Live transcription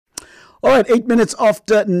All right, 8 minutes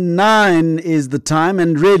after 9 is the time,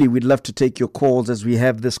 and really we'd love to take your calls as we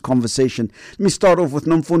have this conversation. Let me start off with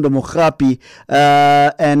Nomfundo Mogapi,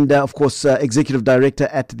 and of course, Executive Director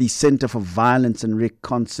at the Center for Violence and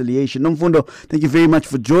Reconciliation. Nomfundo, thank you very much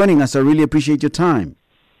for joining us. I really appreciate your time.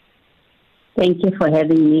 Thank you for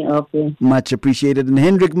having me, okay. Much appreciated. And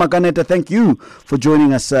Hendrick Makaneta, thank you for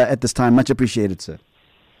joining us at this time. Much appreciated, sir.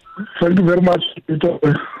 Thank you very much.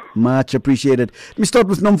 Much appreciated. Let me start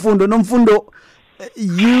with Nomfundo. Nomfundo,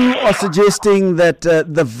 you are suggesting that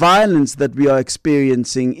the violence that we are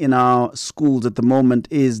experiencing in our schools at the moment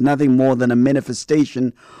is nothing more than a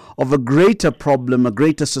manifestation of a greater problem, a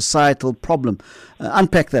greater societal problem.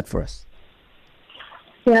 Unpack that for us.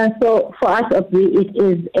 Yeah, so for us, it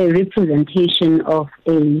is a representation of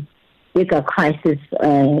a bigger crisis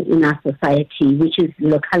in our society, which is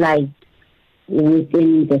localized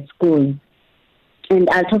within the schools. And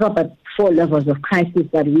I'll talk about 4 levels of crisis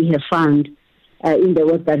that we have found in the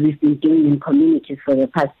work that we've been doing in communities for the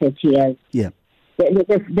past 30 years. Yeah.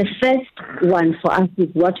 The first one for us is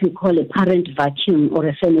what we call a parent vacuum or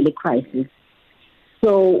a family crisis.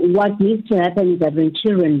 So what needs to happen is that when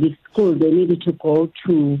children leave school, they need to go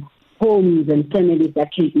to homes and families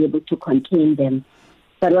that can be able to contain them.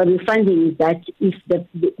 But what we're finding is that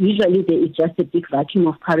usually there is just a big vacuum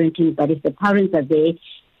of parenting, but if the parents are there,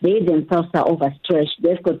 they themselves are overstretched.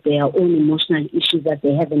 They've got their own emotional issues that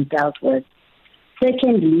they haven't dealt with.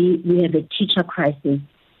 Secondly, we have a teacher crisis.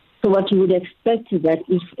 So what you would expect is that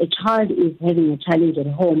if a child is having a challenge at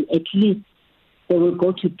home, at least they will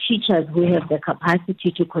go to teachers who have the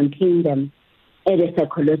capacity to contain them at a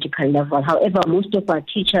psychological level. However, most of our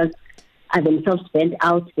teachers are themselves burnt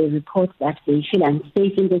out. They report that they feel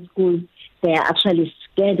unsafe in the schools. They are actually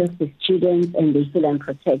scared of the students and they feel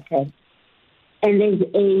unprotected. And there's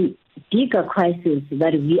a bigger crisis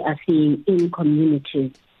that we are seeing in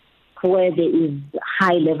communities where there is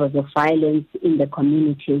high levels of violence in the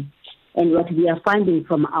communities. And what we are finding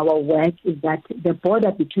from our work is that the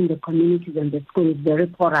border between the communities and the school is very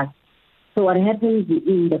porous. So what happens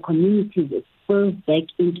in the communities, it spills back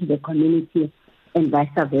into the community and vice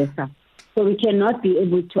versa. So we cannot be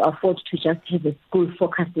able to afford to just have a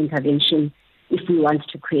school-focused intervention if we want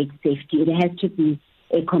to create safety. It has to be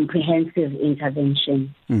a comprehensive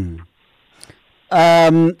intervention. You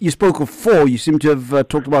spoke of 4. You seem to have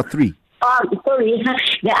talked about 3. Sorry.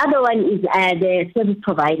 The other one is the service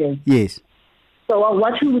providers. Yes. So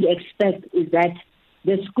what we would expect is that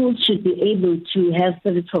the schools should be able to have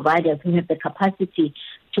service providers who have the capacity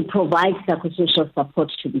to provide psychosocial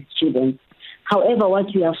support to the students. However,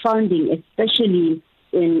 what we are finding, especially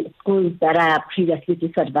in schools that are previously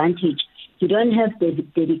disadvantaged, you don't have the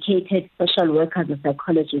dedicated social workers or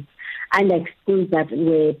psychologists, unlike schools that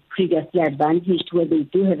were previously advantaged, where they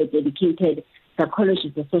do have a dedicated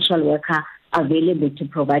psychologist or social worker available to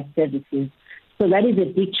provide services. So that is a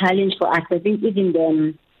big challenge for us. I think even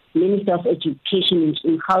the Minister of Education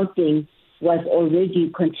in Gauteng was already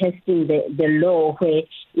contesting the law where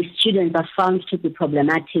if students are found to be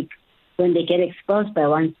problematic, when they get expelled by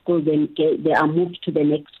one school, then they are moved to the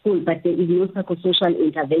next school, but there is no psychosocial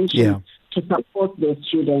intervention to support those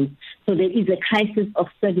students. So there is a crisis of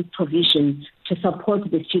service provision to support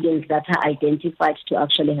the students that are identified to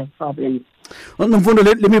actually have problems. Well, Nomfundo,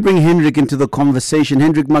 let me bring Hendrick into the conversation.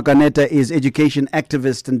 Hendrick Makaneta is education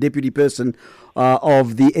activist and deputy person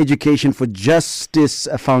of the Education for Justice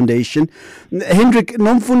Foundation. Hendrick,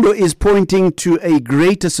 Nomfundo is pointing to a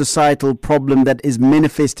greater societal problem that is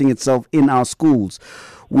manifesting itself in our schools.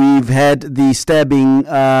 We've had the stabbing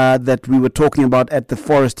that we were talking about at the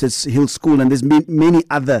Forest Hill School, and there's been many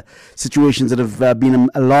other situations that have been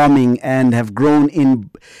alarming and have grown in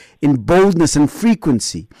boldness and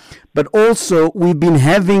frequency. But also, we've been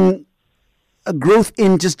having a growth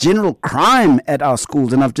in just general crime at our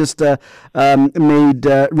schools. And I've just made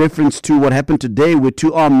reference to what happened today, where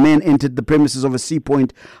 2 armed men entered the premises of a Sea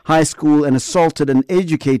Point High School and assaulted an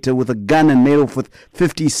educator with a gun and made off with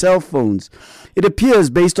 50 cell phones. It appears,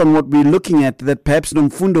 based on what we're looking at, that perhaps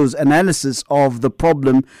Nomfundo's analysis of the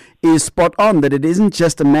problem is spot on, that it isn't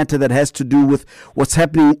just a matter that has to do with what's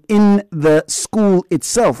happening in the school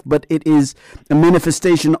itself, but it is a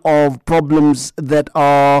manifestation of problems that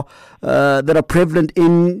are prevalent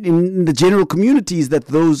in the general communities that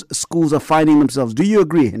those schools are finding themselves. Do you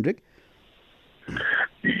agree, Hendrick?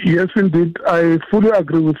 Yes, indeed. I fully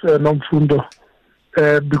agree with Nomfundo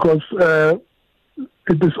because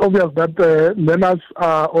it is obvious that learners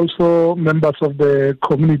are also members of the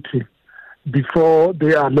community before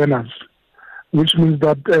they are learners, which means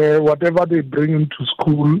that whatever they bring into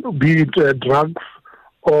school, be it drugs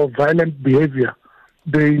or violent behavior,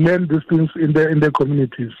 they learn these things in their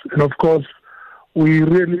communities. And of course, we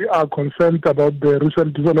really are concerned about the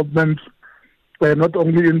recent developments, not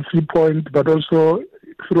only in Sea Point, but also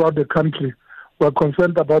throughout the country. We're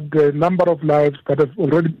concerned about the number of lives that have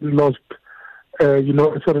already been lost, as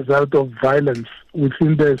a result of violence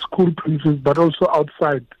within the school premises, but also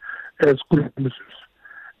outside school premises.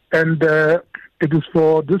 And it is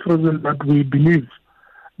for this reason that we believe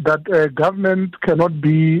that government cannot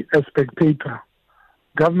be a spectator.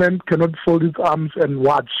 Government cannot fold its arms and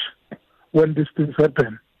watch when these things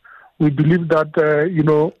happen. We believe that,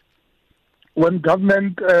 when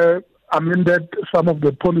government amended some of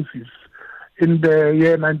the policies in the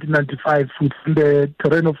year 1995 within the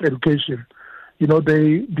terrain of education,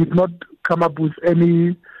 they did not come up with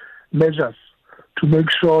any measures to make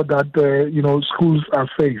sure that, schools are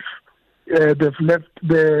safe. They've left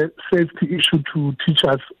the safety issue to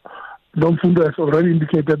teachers. Nomfundo has already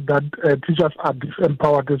indicated that teachers are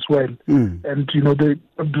disempowered as well, and they don't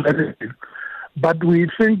do anything. But we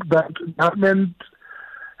think that government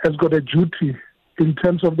has got a duty in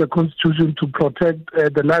terms of the constitution to protect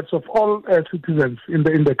the lives of all citizens in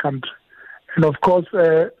the country, and of course,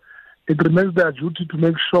 it remains their duty to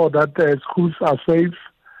make sure that schools are safe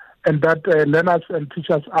and that learners and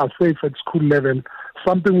teachers are safe at school level.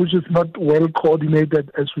 Something which is not well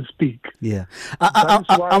coordinated as we speak. Yeah,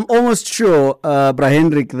 I'm almost sure,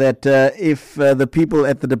 Hendrick, that if the people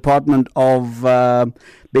at the Department of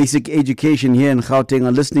Basic Education here in Gauteng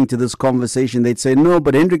are listening to this conversation, they'd say, no,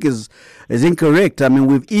 but Hendrick is incorrect. I mean,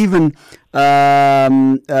 we've even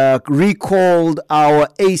recalled our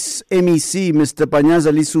ace MEC, Mr.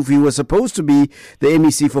 Panyaza Lisufi, who was supposed to be the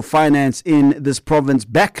MEC for finance in this province,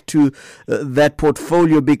 back to that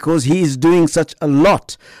portfolio because he is doing such a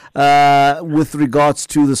lot with regards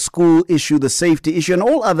to the school issue, the safety issue, and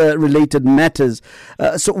all other related matters.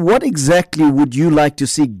 So what exactly would you like to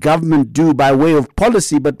see government do by way of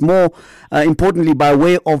policy, but more importantly, by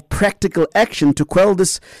way of practical action to quell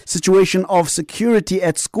this situation of security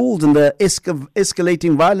at schools and the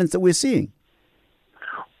escalating violence that we're seeing?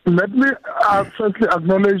 Let me firstly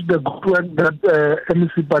acknowledge the good work that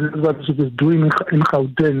MEC Panyaza is doing in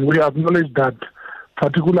Gauteng. We acknowledge that,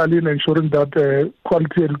 particularly in ensuring that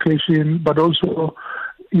quality education, but also,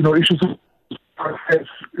 issues of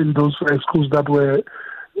in those schools that were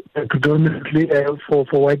predominantly for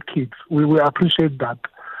white kids. We appreciate that.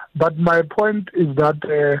 But my point is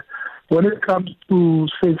that when it comes to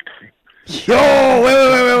safety, wait.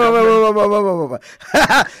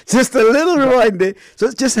 Just a little rewind there.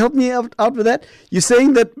 So just help me out with that. You're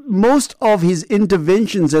saying that most of his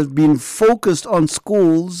interventions have been focused on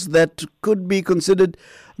schools that could be considered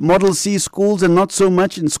Model C schools and not so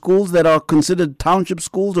much in schools that are considered township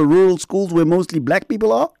schools or rural schools where mostly black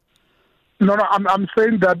people are? No, I'm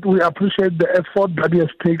saying that we appreciate the effort that he has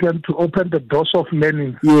taken to open the doors of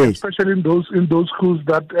learning, yes, especially in those schools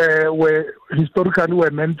that were historically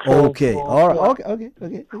meant for. Okay,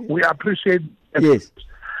 okay. We appreciate it. Yes,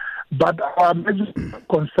 but our major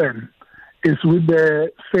concern is with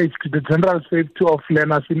the safety, the general safety of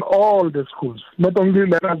learners in all the schools, not only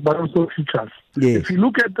learners but also teachers. Yes. If you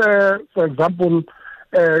look at, for example,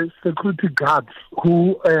 security guards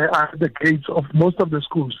who are at the gates of most of the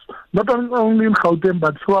schools, not only in Gauteng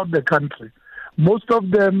but throughout the country. Most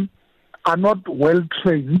of them are not well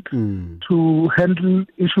trained to handle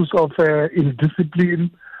issues of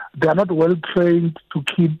indiscipline. They are not well trained to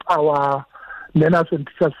keep our learners and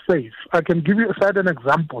teachers safe. I can give you an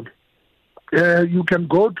example. You can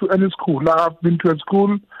go to any school. I've been to a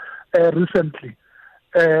school recently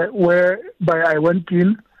whereby I went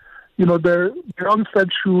in. The on-set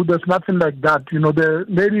shoe, there's nothing like that. The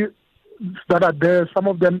ladies that are there, some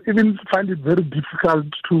of them even find it very difficult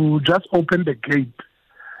to just open the gate.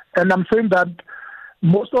 And I'm saying that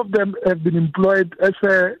most of them have been employed as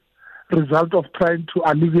a result of trying to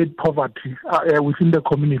alleviate poverty within the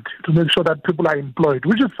community, to make sure that people are employed,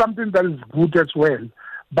 which is something that is good as well.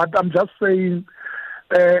 But I'm just saying,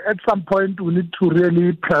 at some point, we need to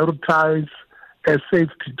really prioritize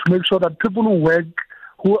safety, to make sure that people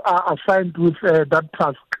who are assigned with that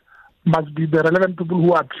task must be the relevant people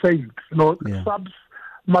who are trained. Subs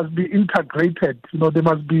must be integrated. They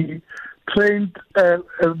must be trained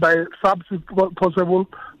by subs if possible,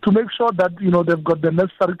 to make sure that they've got the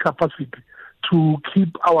necessary capacity to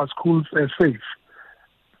keep our schools safe.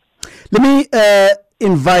 Let me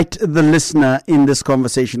invite the listener in this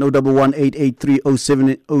conversation,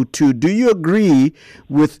 011-883-0702. Do you agree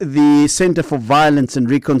with the Center for Violence and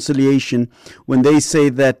Reconciliation when they say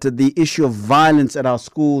that the issue of violence at our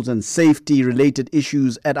schools and safety-related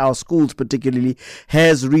issues at our schools particularly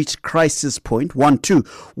has reached crisis point? 1, 2.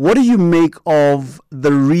 What do you make of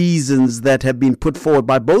the reasons that have been put forward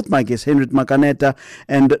by both my guests, Hendrick Makaneta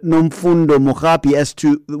and Nomfundo Mogapi, as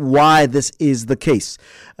to why this is the case?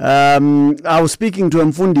 I was speaking to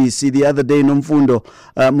Mfundisi the other day, Nomfundo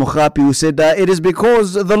Mogapi, who said it is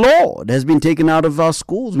because the Lord has been taken out of our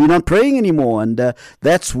schools. We're not praying anymore, and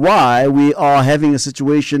that's why we are having a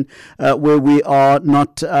situation where we are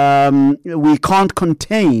not, we can't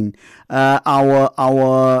contain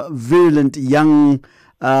our virulent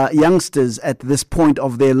youngsters at this point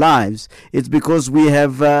of their lives. It's because we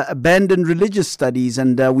have abandoned religious studies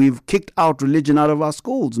and we've kicked out religion out of our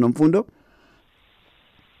schools. Nomfundo?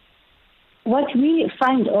 What we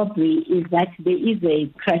find, Aubrey, is that there is a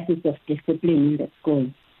crisis of discipline in the schools.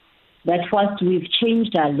 That first we've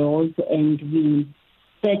changed our laws and we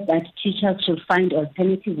said that teachers should find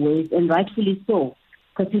alternative ways, and rightfully so,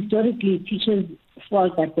 because historically teachers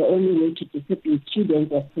felt that the only way to discipline students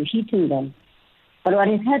was to hitting them. But what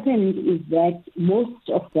has happened is that most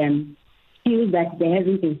of them feel that there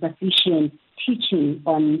hasn't been sufficient teaching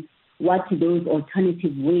on what those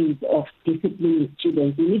alternative ways of disciplining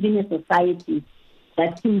students. We live in a society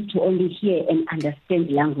that seems to only hear and understand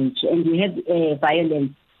language, and we have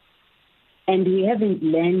violence, and we haven't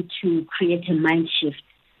learned to create a mind shift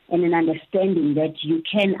and an understanding that you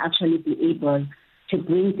can actually be able to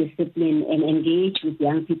bring discipline and engage with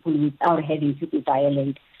young people without having to be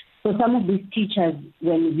violent. So some of these teachers,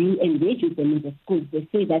 when we engage with them in the schools, they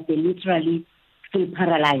say that they literally feel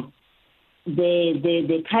paralyzed. They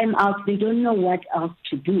time out, they don't know what else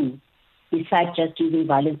to do besides just using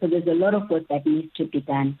violence. So there's a lot of work that needs to be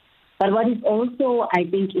done. But what is also, I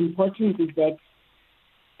think, important is that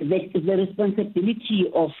the responsibility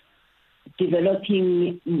of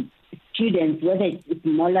developing students, whether it's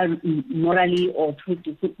morally or through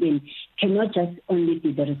discipline, cannot just only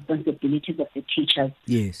be the responsibilities of the teachers.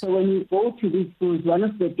 Yes. So when you go to these schools, one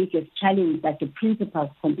of the biggest challenges that the principals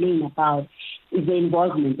complain about is the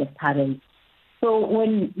involvement of parents. So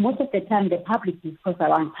when most of the time the public discourse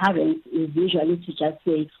around parents is usually to just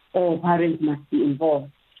say, oh, parents must be involved.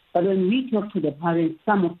 But when we talk to the parents,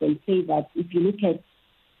 some of them say that if you look at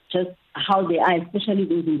just how they are, especially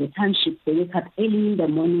those in the townships, they wake up early in the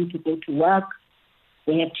morning to go to work.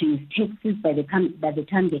 They have to use taxis. By the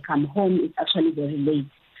time they come home, it's actually very late.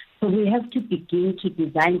 So we have to begin to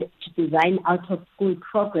design out-of-school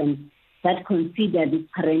programs that consider this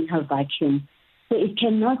parental vacuum. So it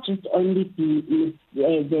cannot just only be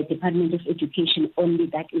the Department of Education only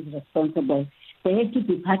that is responsible. There has to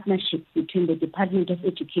be partnerships between the Department of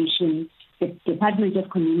Education, the Department of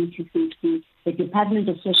Community Safety, the Department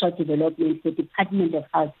of Social Development, the Department of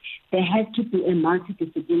Health. There has to be a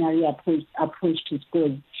multidisciplinary approach to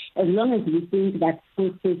schools. As long as we think that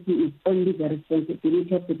school safety is only the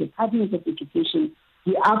responsibility of the Department of Education,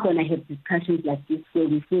 we are going to have discussions like this where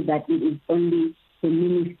we feel that it is only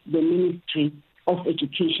the Ministry of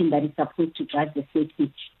Education that is supposed to drive the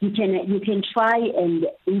safety. You can try and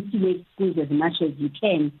insulate schools as much as you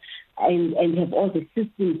can and have all the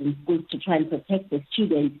systems in schools to try and protect the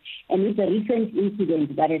students. And with the recent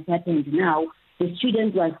incident that has happened now, the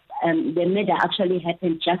student was, the murder actually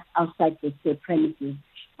happened just outside the school premises.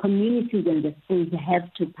 Communities and the schools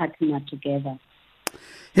have to partner together.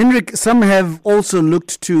 Hendrick, some have also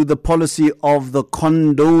looked to the policy of the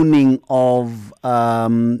condoning of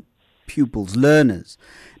pupils, learners.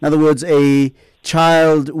 In other words, a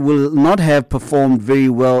child will not have performed very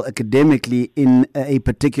well academically in a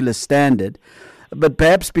particular standard, but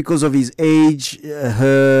perhaps because of his age,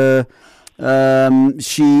 he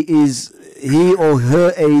or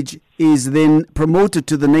her age is then promoted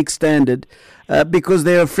to the next standard because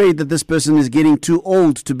they're afraid that this person is getting too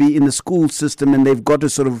old to be in the school system and they've got to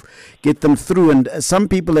sort of get them through. And some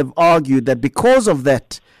people have argued that because of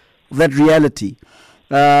that reality,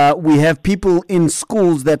 we have people in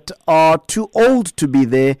schools that are too old to be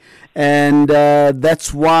there, and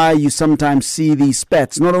that's why you sometimes see these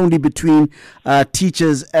spats, not only between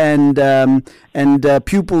teachers and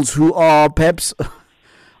pupils who are perhaps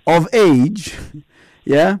of age,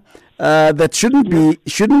 that shouldn't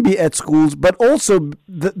be at schools, but also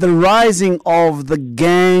the rising of the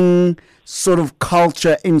gang sort of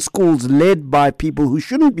culture in schools led by people who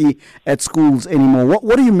shouldn't be at schools anymore.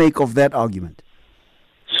 What do you make of that argument?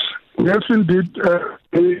 Yes, indeed,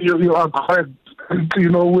 you are correct. And, we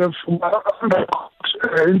have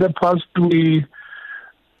in the past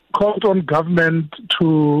called on government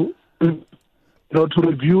to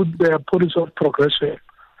review their policy of progression.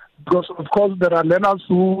 Because, of course, there are learners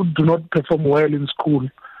who do not perform well in school.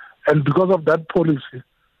 And because of that policy,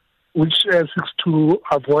 which seeks to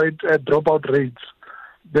avoid dropout rates,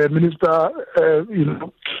 the minister,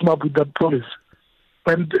 came up with that policy.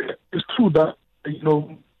 And it's true that,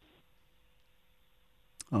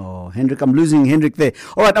 Oh, Hendrick, I'm losing Hendrick there.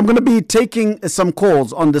 All right, I'm going to be taking some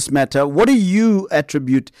calls on this matter. What do you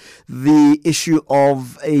attribute the issue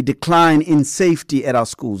of a decline in safety at our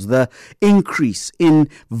schools, the increase in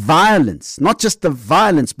violence, not just the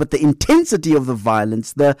violence, but the intensity of the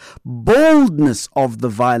violence, the boldness of the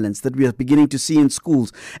violence that we are beginning to see in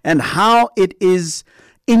schools, and how it is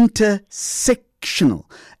intersectional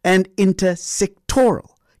and intersectoral?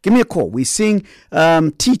 Give me a call. We're seeing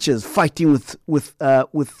teachers fighting with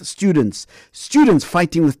students, students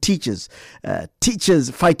fighting with teachers, teachers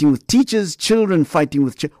fighting with teachers, children fighting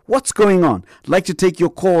with children. What's going on? I'd like to take your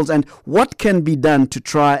calls and what can be done to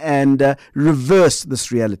try and reverse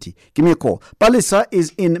this reality. Give me a call. Palisa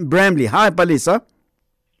is in Bramley. Hi, Palisa.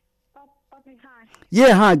 Hi.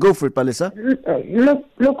 Yeah, hi. Go for it, Palisa.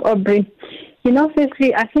 Look, Aubrey.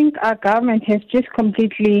 Firstly, I think our government has just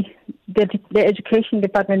completely, the education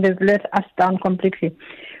department has let us down completely.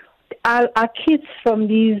 Our kids from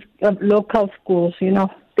these local schools,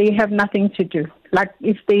 they have nothing to do. Like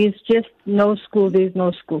if there is just no school, there is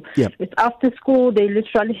no school. Yep. It's after school, they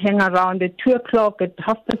literally hang around at 2 o'clock, at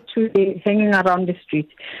 2:30, they're hanging around the street.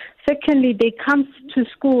 Secondly, they come to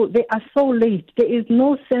school, they are so late. There is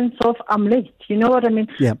no sense of I'm late. You know what I mean?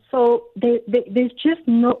 Yep. So there's just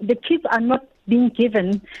the kids are not being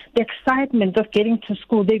given the excitement of getting to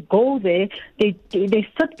school. They go there, they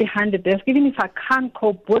sit behind the desk. Even if I can't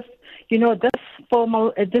cope with this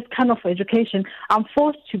formal, this kind of education, I'm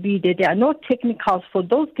forced to be there. There are no technicals for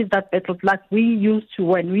those kids that battled like we used to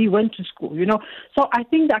when we went to school, So I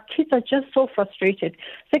think that kids are just so frustrated.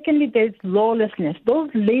 Secondly, there's lawlessness. Those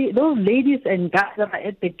ladies and guys that are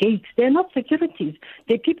at the gate, they're not securities.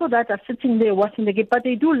 They're people that are sitting there watching the gate, but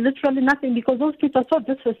they do literally nothing because those kids are so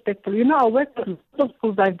disrespectful. I work at lots of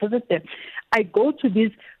schools, I visit them. I go to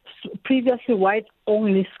these previously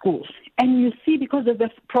white-only schools. And you see, because of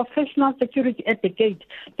the professional security at the gate,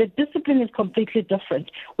 the discipline is completely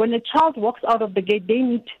different. When a child walks out of the gate, they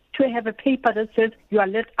need to have a paper that says you are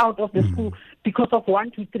let out of the school because of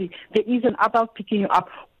 1, 2, 3. There is an adult picking you up.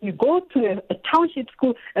 You go to a township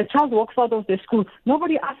school, a child walks out of the school.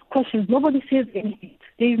 Nobody asks questions. Nobody says anything.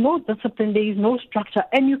 There is no discipline. There is no structure.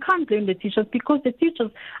 And you can't blame the teachers because the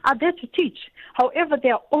teachers are there to teach. However,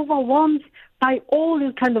 they are overwhelmed by all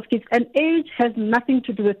these kind of kids. And age has nothing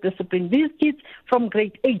to do with discipline. These kids from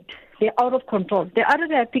grade 8, they're out of control. The other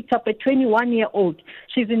day I picked up a 21-year-old.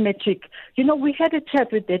 She's in matric. We had a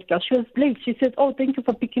chat with that girl. She was late. She said, oh, thank you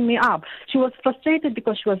for picking me up. She was frustrated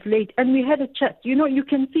because she was late. And we had a chat. You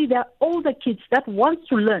can see there are older kids that want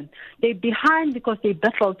to learn. They're behind because they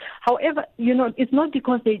battled. However, it's not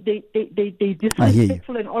because they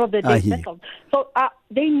disrespectful and all of that. They battled. So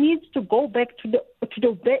they need to go back to the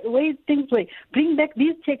way things were. Bring back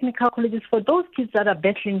these technical colleges for those kids that are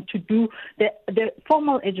battling to do the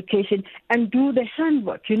formal education and do the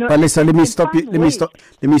handwork. Palisa, let me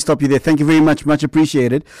stop you there. Thank you very much. Much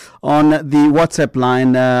appreciated. On the WhatsApp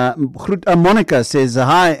line, Monica says,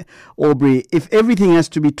 hi, Aubrey. If everything has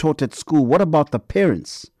to be taught at school, what about the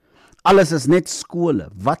parents? Alles is net skole.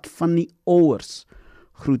 Wat van die ouers?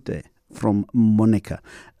 Groete from Monica.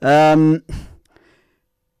 Nomfundo,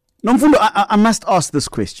 I must ask this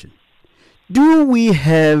question. Do we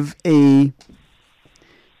have a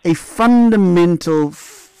fundamental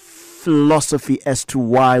philosophy as to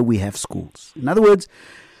why we have schools? In other words,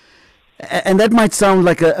 and that might sound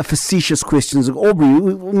like a facetious question. Aubrey,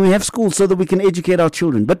 we have schools so that we can educate our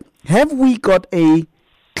children. But have we got a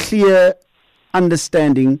clear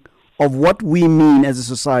understanding of what we mean as a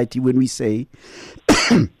society when we say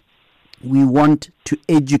we want to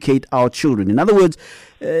educate our children? In other words,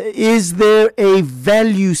 is there a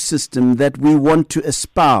value system that we want to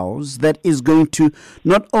espouse that is going to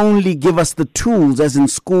not only give us the tools, as in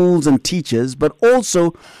schools and teachers, but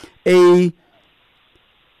also an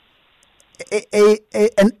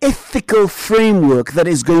ethical framework that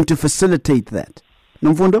is going to facilitate that?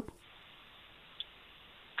 Nomfundo?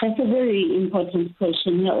 That's a very important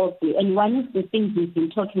question here, Aubrey. And one of the things we've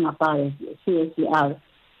been talking about is CSER,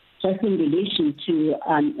 just in relation to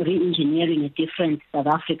re-engineering a different South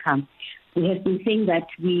Africa. We have been saying that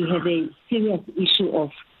we have a serious issue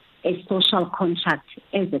of a social contract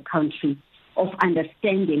as a country, of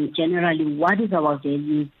understanding generally what is our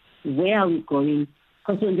values, where are we going.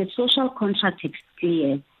 Because when the social contract is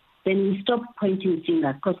clear, then we stop pointing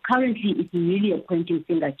fingers, because currently it's really a pointing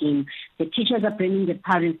finger game. The teachers are blaming the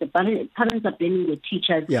parents are blaming the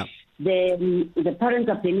teachers. Yeah. The parents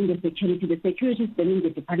are blaming the security is blaming the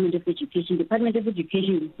Department of Education. Department of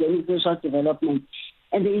Education is blaming social development.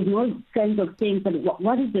 And there is no sense of saying, but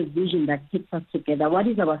what is the vision that keeps us together? What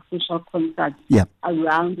is our social contract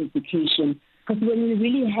around education? Because when we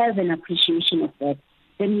really have an appreciation of that,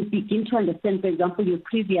 then we begin to understand, for example, your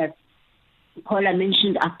previous caller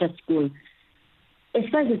mentioned after school. As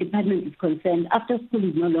far as the department is concerned, after school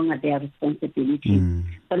is no longer their responsibility.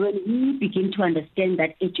 But when we begin to understand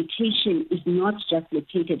that education is not just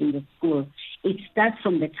located in the school, it starts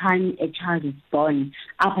from the time a child is born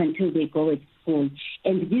up until they go at school.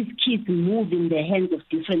 And these kids move in the hands of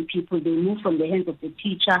different people. They move from the hands of the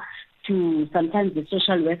teacher to sometimes the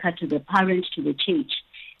social worker, to the parent, to the church.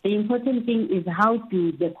 The important thing is how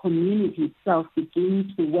do the community itself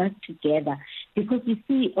begin to work together. Because you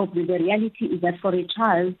see, the reality is that for a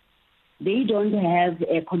child, they don't have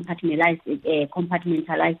a compartmentalized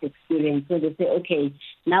experience. So they say, okay,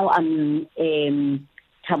 now I'm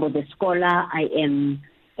Thabo the scholar, I am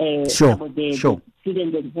Thabo the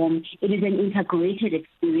student at home. It is an integrated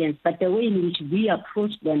experience, but the way in which we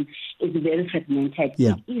approach them is very fragmented.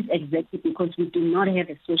 Yeah. It is exactly because we do not have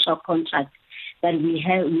a social contract that we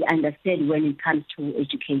understand when it comes to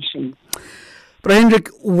education. But Hendrick,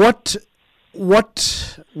 what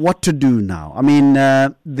to do now? I mean,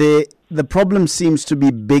 the problem seems to be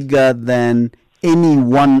bigger than any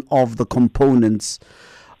one of the components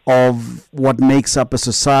of what makes up a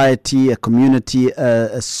society, a community,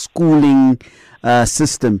 a schooling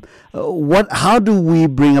system. How do we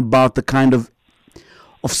bring about the kind of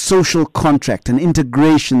social contract and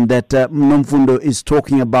integration that Nomfundo is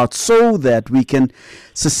talking about, so that we can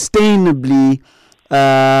sustainably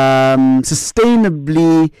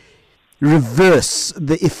reverse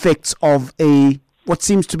the effects of what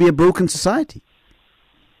seems to be a broken society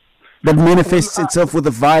that manifests itself with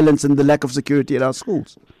the violence and the lack of security at our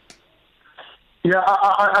schools? Yeah,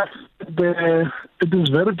 it is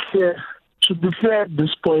very clear, to be clear at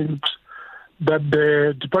this point, that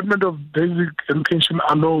the Department of Basic Education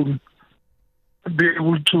alone will be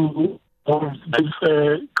able to solve this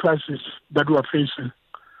crisis that we are facing.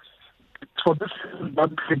 For this reason,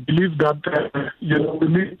 that I believe that we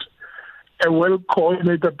need a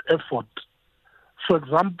well-coordinated effort. For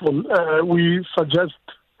example, we suggest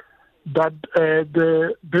that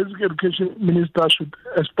the Basic Education Minister should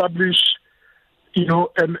establish,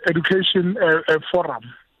 an education forum,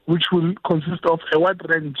 which will consist of a wide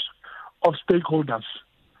range of stakeholders,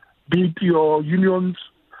 be it your unions,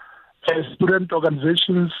 student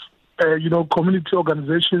organizations, community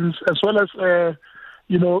organizations, as well as,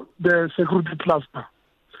 the security cluster.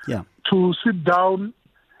 Yeah. To sit down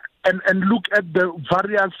and look at the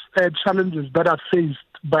various challenges that are faced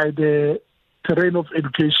by the terrain of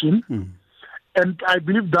education. And I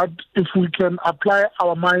believe that if we can apply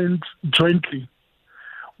our minds jointly,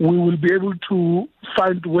 we will be able to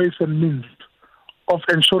find ways and means of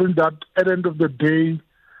ensuring that at the end of the day,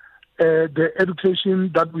 the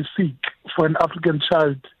education that we seek for an African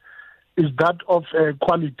child is that of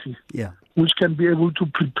quality, which can be able to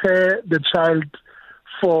prepare the child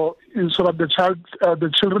so that the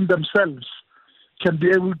children themselves can be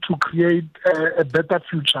able to create a better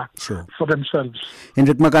future for themselves.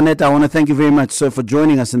 Hendrick Makaneta, I want to thank you very much, sir, for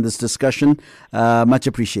joining us in this discussion. Much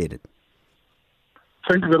appreciated.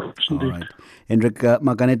 Thank you very much indeed. All right. Hendrick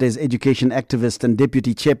Makaneta is education activist and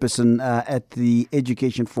deputy chairperson at the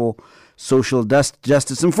Education for Social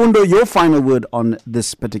Justice. Nomfundo, your final word on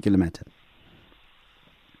this particular matter.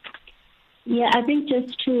 Yeah, I think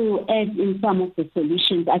just to add in some of the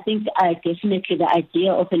solutions, I think definitely the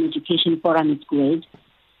idea of an education forum is great.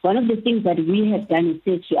 One of the things that we have done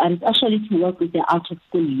is actually to work with the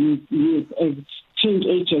out-of-school youth as change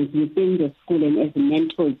agents within the school and as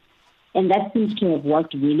mentors. And that seems to have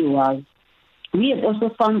worked really well. We have also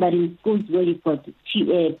found that in schools where you've got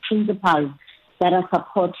principals that are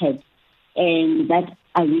supported and that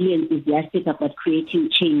are really enthusiastic about creating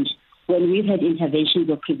change, when we've had interventions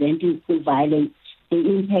of preventing school violence, the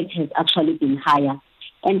impact has actually been higher.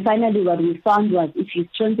 And finally, what we found was if you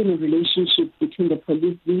strengthen a relationship between the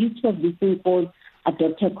police, we used to have this thing called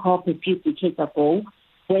Adopt a Cop a few decades ago,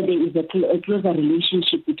 where there is a closer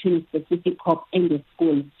relationship between a specific cop and the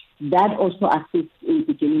school. That also assists in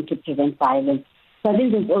beginning to prevent violence. So I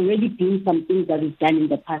think there's already been some things that we've done in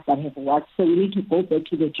the past that have worked. So we need to go back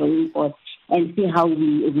to the drawing board and see how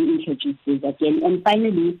we introduce this again. And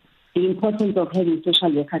finally, the importance of having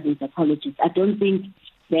social workers and psychologists. I don't think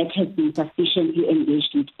that has been sufficiently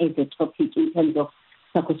engaged with as a topic in terms of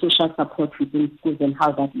psychosocial support within schools and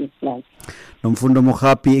how that looks like. Nomfundo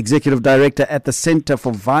Mogapi, Executive Director at the Center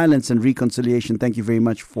for Violence and Reconciliation, thank you very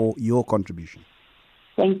much for your contribution.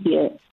 Thank you.